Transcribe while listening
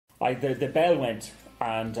the bell went,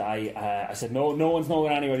 and I said, no one's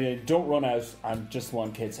going anywhere. Don't run out. And just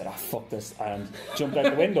one kid said, fuck this, and jumped out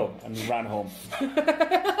the window and ran home.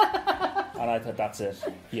 And I thought, that's it.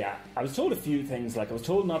 Yeah, I was told a few things. Like I was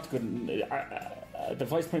told not to go. The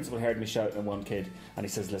vice principal heard me shouting at one kid, and he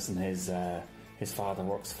says, "Listen, his father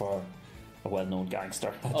works for a well-known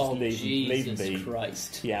gangster. Jesus leave him be."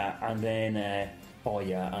 Christ! Yeah, and then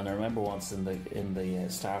and I remember once in the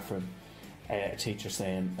staff room, a teacher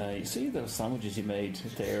saying, "You see those sandwiches you made?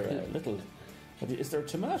 They're little. Is there a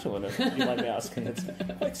tomato in it? You might be asking. It's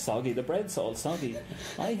quite soggy. The bread's all soggy.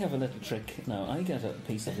 I have a little trick now. I get a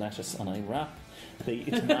piece of lettuce and I wrap the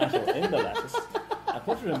tomato in the lettuce. I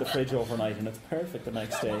put it in the fridge overnight and it's perfect the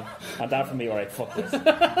next day. And that for me, all right, fuck this. Gone,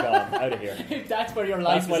 out of here. That's where your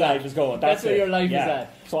life That's where life is going. That's where your life is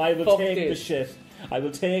at. So I will take the shit. I will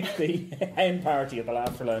take the hen party at the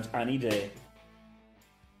Laughter Lounge any day.